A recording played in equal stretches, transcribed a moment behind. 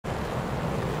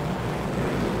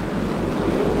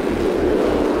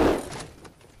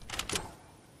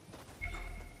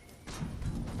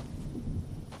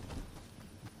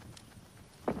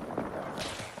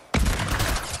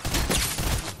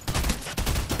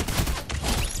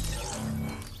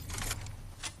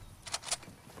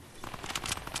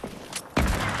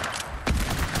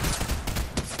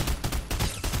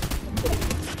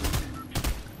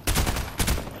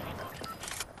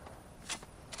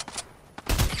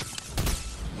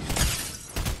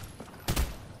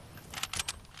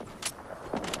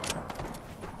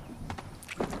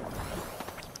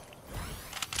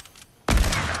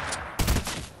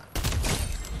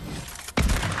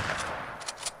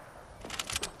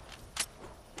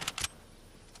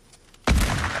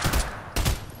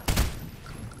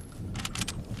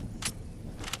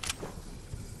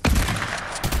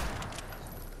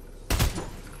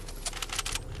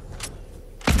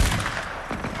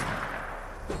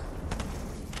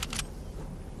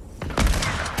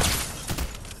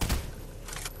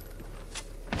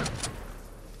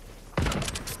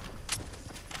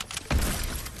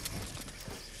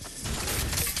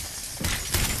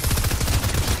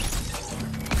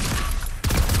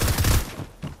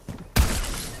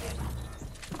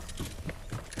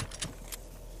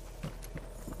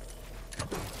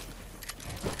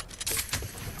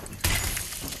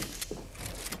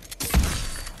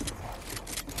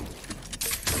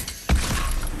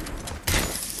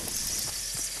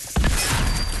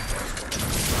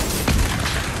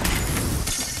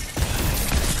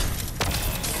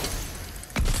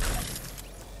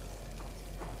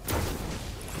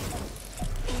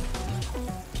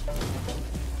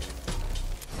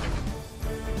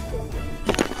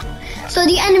So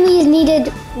the enemies needed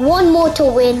one more to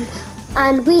win,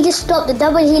 and we just stopped the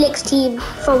Double Helix team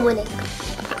from winning.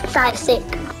 That's sick.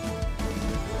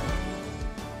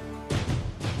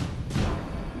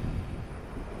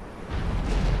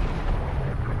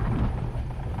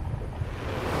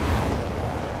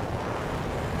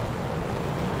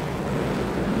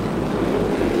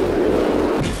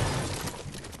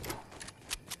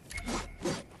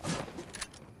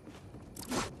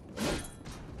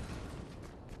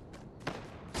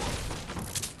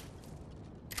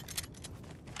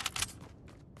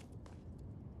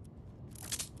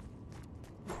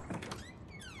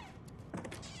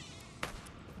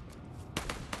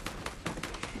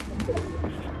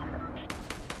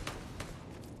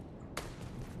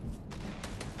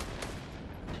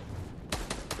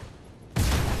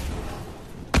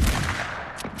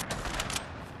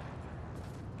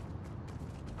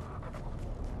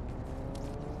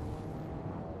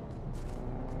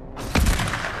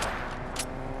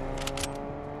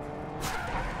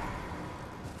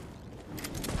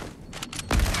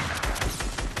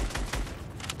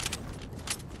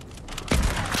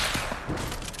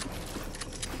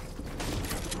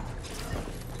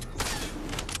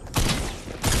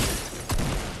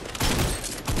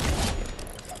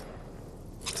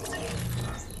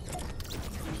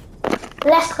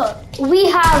 Let's go. We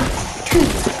have 2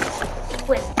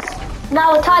 wins.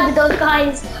 Now we're tied with those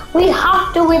guys. We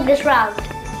have to win this round.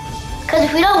 Because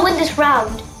if we don't win this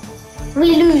round,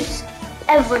 we lose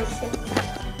everything.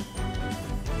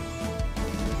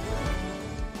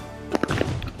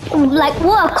 Like,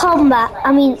 what a comeback.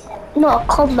 I mean, not a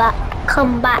combat,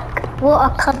 comeback.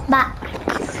 What a comeback.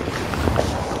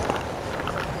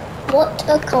 What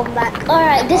a comeback.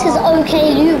 Alright, this is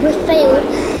okay. Luke failed.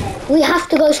 We have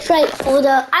to go straight for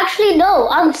the... Actually, no.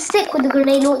 I'm sick with the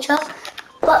grenade launcher.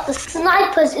 But the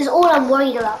snipers is all I'm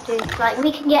worried about, dude. Like, we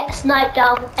can get sniped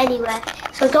down anywhere.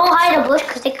 So don't hide a bush,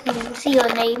 because they can see your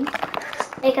name.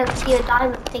 They can see your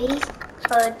diamond thingies.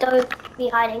 So don't be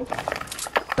hiding.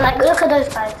 Like, look at those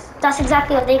guys. That's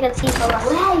exactly what they can see from us.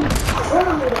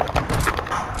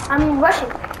 I'm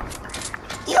rushing.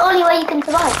 The only way you can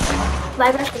survive.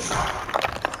 By rushing.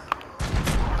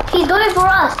 He's going for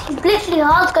us. He's literally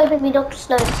hard scoping me, Dr.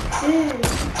 Sloan.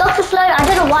 Dr. Sloan, I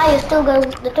don't know why you're still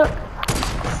going. 2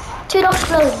 Dr.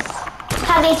 Sloans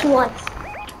have 81.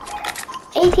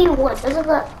 81, doesn't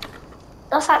that?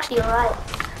 That's actually alright.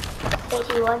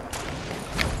 81.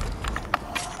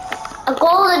 A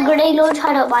golden grenade launcher,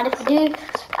 I don't mind if I do.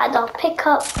 And I'll pick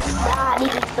up. I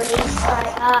need these grenades.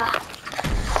 Alright,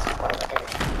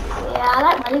 yeah, I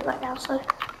like my loot right now, so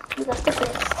you guys stick with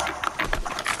it.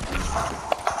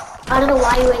 I don't know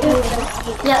why you went here.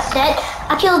 Yeah, dead.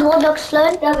 I killed 1 Dr.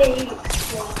 Sloan.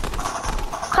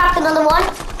 Cracked another one.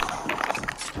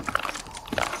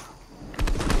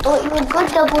 Oh, you were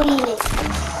good Double Helix.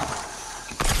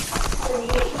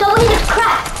 Double Helix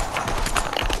cracked.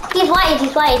 He's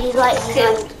white. He's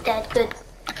dead. Good.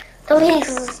 Double Helix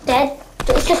is dead.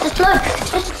 It's just a Sloan.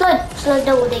 It's just a Sloan. Sloan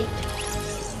Double D.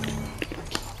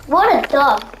 What a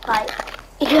dog. Like,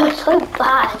 you're so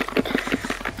bad.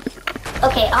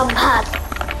 Okay, I'm bad.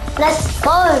 Let's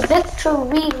go.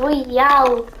 Victory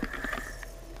Royale.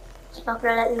 It's not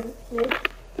gonna let me move.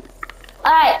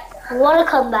 Alright, I wanna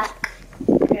come back.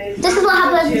 This is what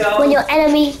happens when your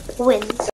enemy wins.